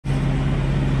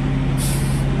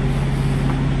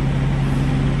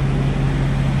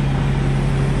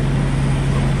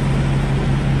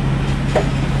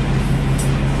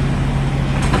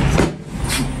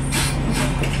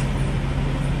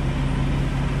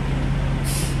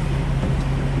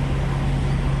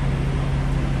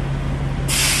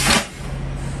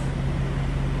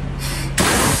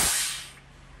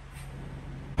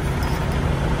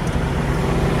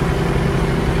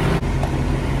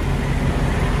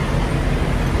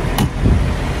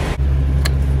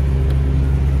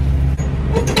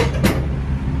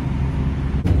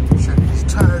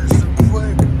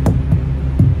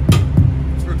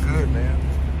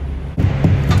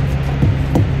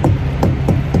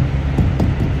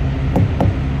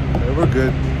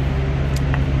good.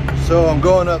 So I'm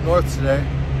going up north today,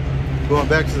 going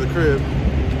back to the crib.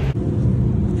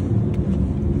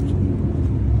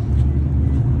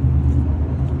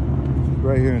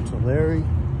 Right here in Tulare,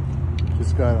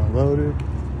 just got unloaded.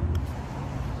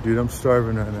 Dude, I'm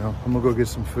starving right now. I'm gonna go get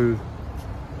some food.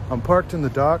 I'm parked in the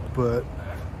dock, but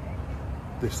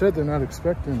they said they're not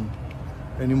expecting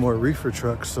any more reefer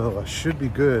trucks, so I should be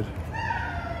good.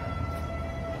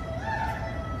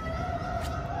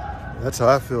 That's how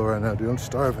I feel right now, dude. I'm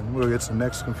starving. I'm gonna get some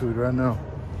Mexican food right now.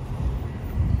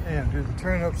 Damn, dude, the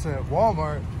turn-ups at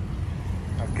Walmart,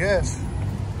 I guess,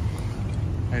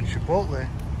 and Chipotle.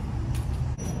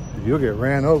 Dude, you'll get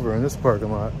ran over in this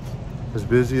parking lot. As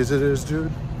busy as it is,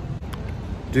 dude.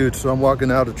 Dude, so I'm walking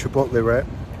out of Chipotle, right?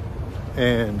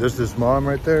 And there's this mom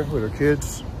right there with her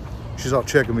kids. She's all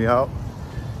checking me out.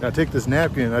 And I take this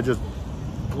napkin and I just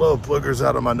blow boogers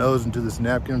out of my nose into this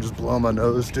napkin. I'm just blowing my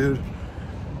nose, dude.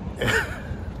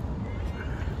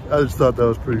 I just thought that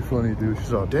was pretty funny, dude.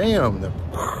 She's all, damn.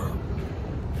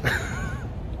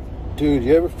 Dude,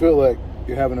 you ever feel like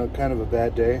you're having a kind of a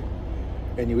bad day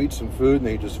and you eat some food and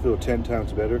then you just feel 10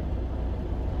 times better?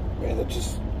 Man,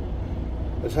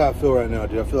 that's how I feel right now,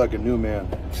 dude. I feel like a new man.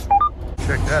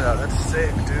 Check that out. That's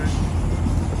sick, dude.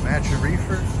 Matcha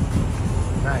reefer.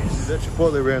 Nice. Dude, that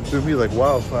Chipotle ran through me like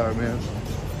wildfire, man.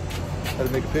 Had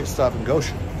to make a pit stop in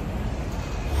Goshen. Look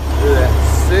at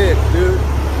that. Sick, dude.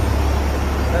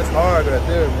 That's hard right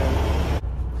there, man.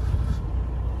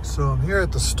 So I'm here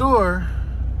at the store,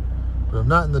 but I'm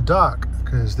not in the dock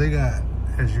because they got,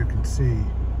 as you can see,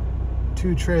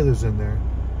 2 trailers in there.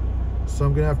 So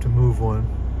I'm gonna have to move one.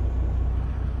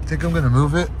 I think I'm gonna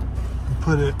move it and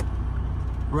put it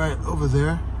right over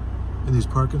there in these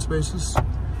parking spaces.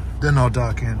 Then I'll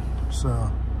dock in. So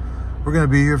we're gonna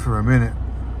be here for a minute.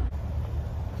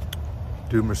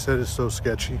 Dude, Merced is so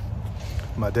sketchy.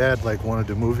 My dad wanted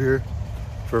to move here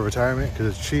for retirement because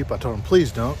it's cheap. I told him,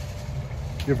 please don't.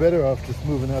 You're better off just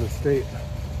moving out of state.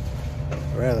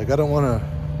 Right, I don't wanna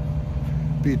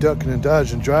be ducking and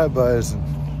dodging drive-bys and,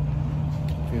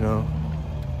 you know,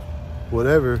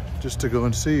 whatever, just to go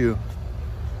and see you.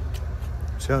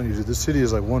 I'm telling you, dude, this city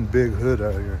is like one big hood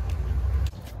out here.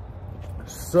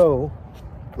 So,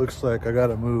 looks like I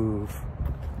gotta move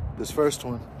this first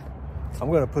one. I'm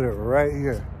gonna put it right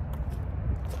here.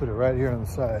 Put it right here on the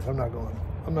side. I'm not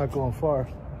going far.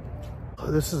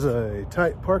 This is a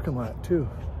tight parking lot too.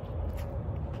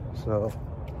 So,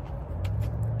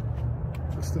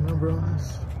 what's the number on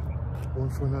this?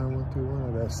 149131.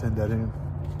 I gotta send that in.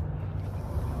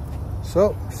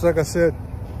 So, just like I said,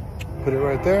 put it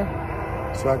right there,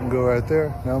 so I can go right there.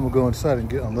 Now I'm gonna go inside and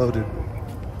get unloaded.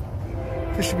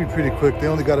 This should be pretty quick. They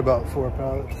only got about 4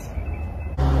 pallets.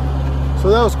 So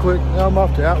that was quick. Now I'm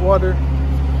off to Atwater,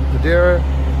 Madera.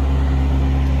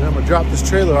 Then I'm gonna drop this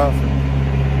trailer off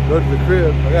and go to the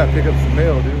crib. I gotta pick up some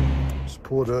mail, dude. Just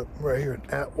pulled up right here in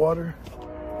Atwater.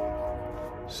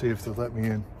 See if they'll let me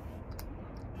in.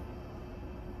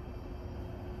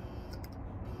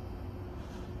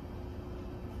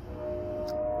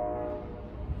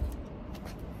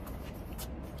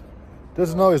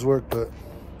 Doesn't always work, but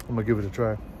I'm gonna give it a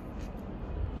try.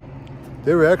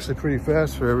 They were actually pretty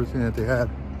fast for everything that they had.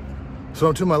 So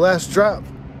until my last drop,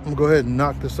 I'm gonna go ahead and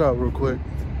knock this out real quick.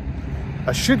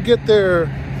 I should get there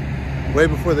way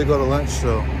before they go to lunch,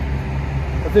 so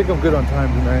I think I'm good on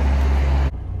time tonight.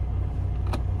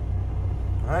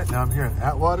 All right, now I'm here in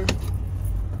Atwater.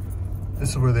 This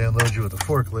is where they unload you with a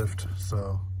forklift,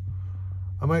 so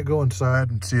I might go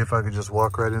inside and see if I can just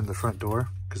walk right in the front door,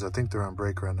 because I think they're on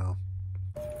break right now.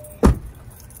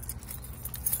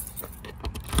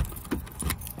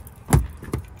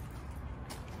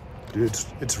 Dude,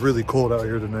 it's really cold out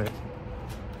here tonight.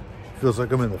 Feels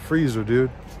like I'm in the freezer,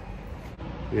 dude.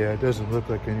 Yeah, it doesn't look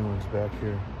like anyone's back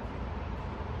here.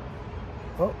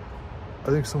 Oh, I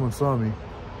think someone saw me.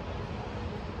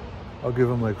 I'll give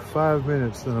them like 5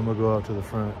 minutes, then I'm gonna go out to the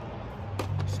front.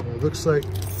 So it looks like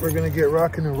we're gonna get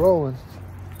rocking and rolling.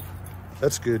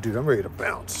 That's good, dude. I'm ready to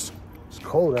bounce. It's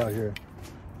cold out here.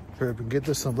 Hurry up and get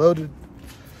this unloaded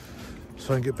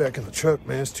so I can get back in the truck,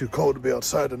 man. It's too cold to be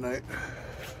outside tonight.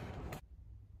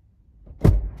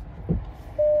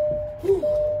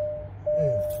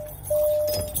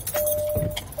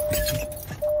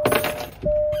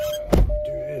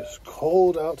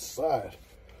 Cold outside.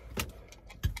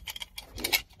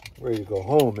 Ready to go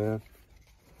home, man.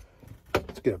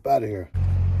 Let's get up out of here.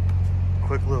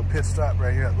 Quick little pit stop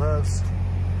right here at Love's.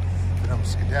 And I'm gonna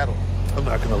skedaddle. I'm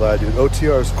not gonna lie, dude.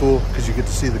 OTR is cool because you get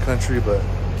to see the country, but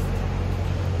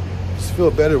you just feel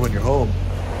better when you're home.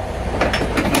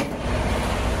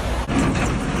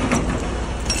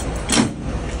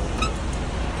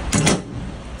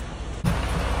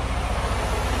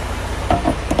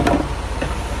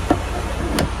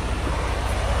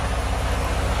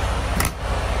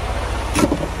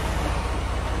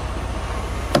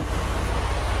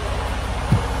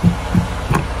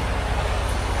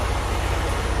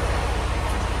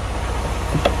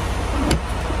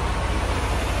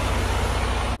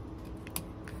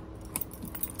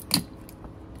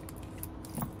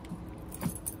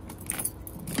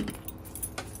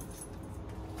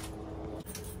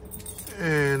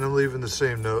 leaving the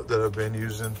same note that I've been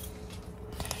using.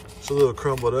 It's a little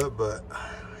crumbled up, but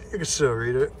you can still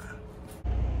read it.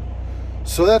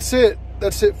 So that's it.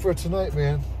 That's it for tonight,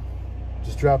 man.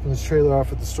 Just dropping this trailer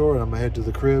off at the store and I'm gonna head to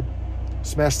the crib.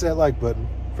 Smash that like button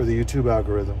for the YouTube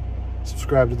algorithm.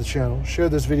 Subscribe to the channel. Share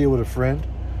this video with a friend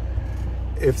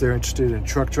if they're interested in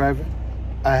truck driving.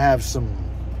 I have some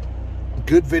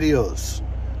good videos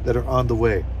that are on the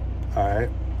way, all right?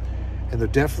 And they're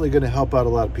definitely gonna help out a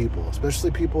lot of people,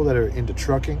 especially people that are into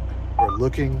trucking or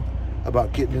looking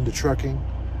about getting into trucking.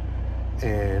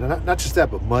 And not just that,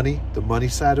 but money, the money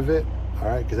side of it, all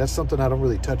right? Because that's something I don't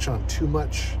really touch on too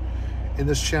much in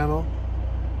this channel.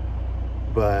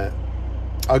 But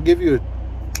I'll give you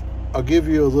a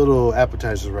little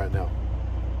appetizer right now.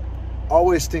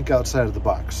 Always think outside of the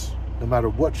box, no matter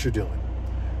what you're doing.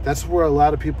 That's where a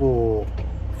lot of people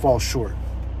fall short.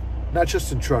 Not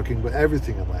just in trucking, but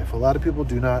everything in life. A lot of people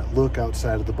do not look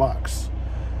outside of the box.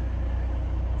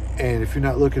 And if you're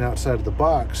not looking outside of the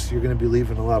box, you're going to be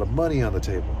leaving a lot of money on the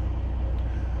table.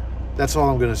 That's all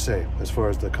I'm going to say as far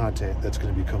as the content that's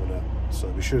going to be coming up. So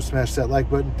be sure to smash that like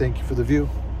button. Thank you for the view.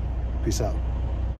 Peace out.